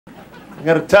I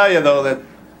got to tell you, though, that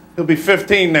he'll be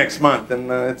 15 next month, and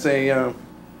it's a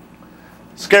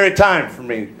scary time for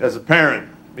me as a parent,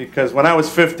 because when I was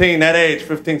 15, that age,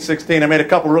 15, 16, I made a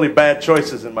couple really bad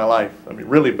choices in my life. I mean,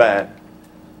 really bad.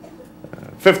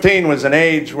 15 was an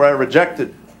age where I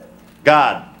rejected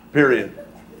God, period.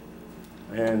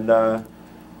 And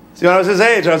see, when I was his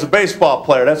age, I was a baseball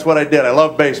player. That's what I did. I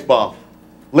loved baseball.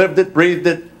 Lived it, breathed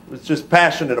it, was just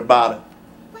passionate about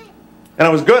it. And I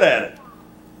was good at it.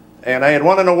 And I had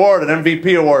won an award, an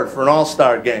MVP award for an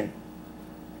all-star game.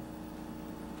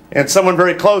 And someone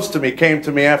very close to me came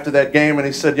to me after that game and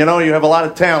he said, you know, you have a lot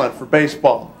of talent for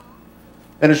baseball.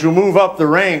 And as you move up the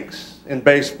ranks in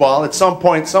baseball, at some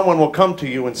point someone will come to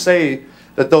you and say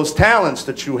that those talents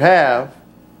that you have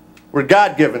were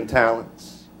God-given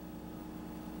talents.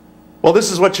 Well,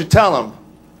 this is what you tell them.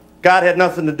 God had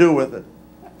nothing to do with it.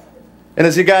 And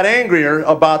as he got angrier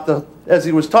as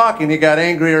he was talking, he got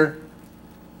angrier.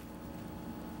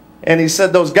 And he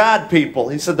said, those God people,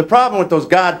 he said, the problem with those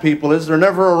God people is they're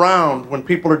never around when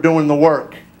people are doing the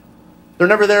work. They're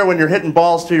never there when you're hitting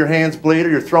balls till your hands bleed or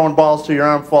you're throwing balls till your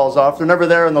arm falls off. They're never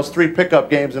there in those 3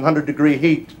 pickup games in 100-degree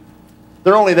heat.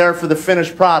 They're only there for the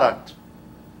finished product.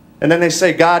 And then they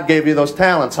say, God gave you those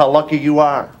talents. How lucky you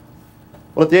are.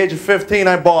 Well, at the age of 15,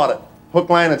 I bought it. Hook,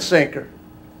 line, and sinker.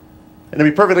 And to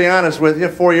be perfectly honest with you,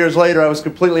 4 years later, I was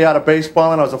completely out of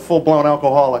baseball and I was a full-blown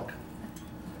alcoholic.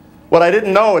 What I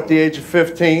didn't know at the age of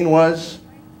 15 was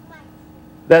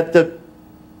that the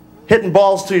hitting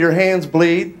balls till your hands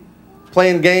bleed,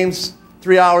 playing games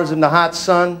 3 hours in the hot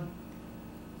sun,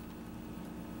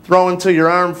 throwing till your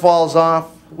arm falls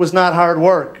off was not hard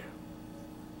work.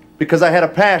 Because I had a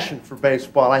passion for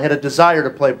baseball. I had a desire to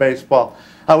play baseball.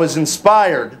 I was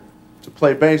inspired to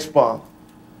play baseball.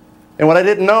 And what I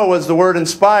didn't know was the word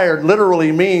inspired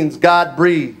literally means God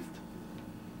breathed.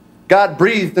 God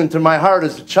breathed into my heart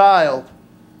as a child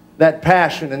that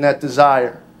passion and that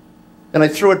desire. And I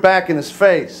threw it back in his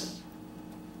face.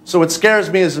 So what scares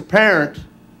me as a parent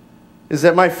is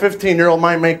that my 15-year-old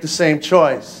might make the same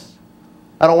choice.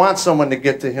 I don't want someone to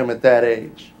get to him at that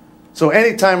age. So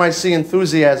anytime I see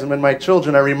enthusiasm in my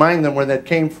children, I remind them where that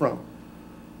came from.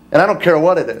 And I don't care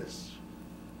what it is.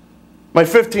 My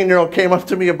 15-year-old came up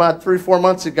to me about 3 or 4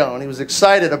 months ago, and he was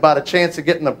excited about a chance of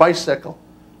getting a bicycle.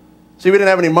 See, we didn't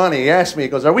have any money. He asked me, he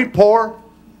goes, are we poor?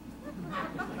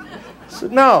 I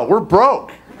said, no, we're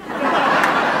broke.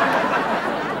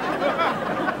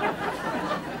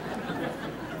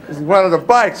 He wanted a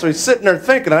bike, so he's sitting there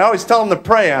thinking. I always tell him to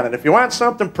pray on it. If you want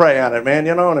something, pray on it, man.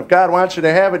 You know, and if God wants you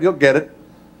to have it, you'll get it.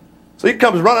 So he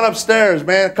comes running upstairs,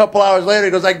 man. A couple hours later,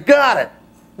 he goes, I got it.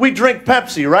 We drink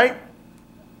Pepsi, right?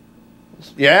 I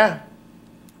said, yeah.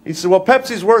 He said, well,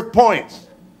 Pepsi's worth points.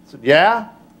 I said, yeah.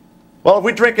 Well, if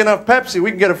we drink enough Pepsi, we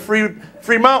can get a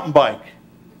free mountain bike.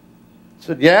 I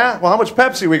said, yeah? Well, how much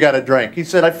Pepsi we got to drink? He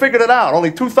said, I figured it out.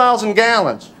 Only 2,000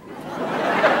 gallons.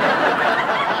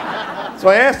 So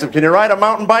I asked him, can you ride a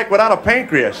mountain bike without a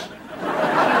pancreas?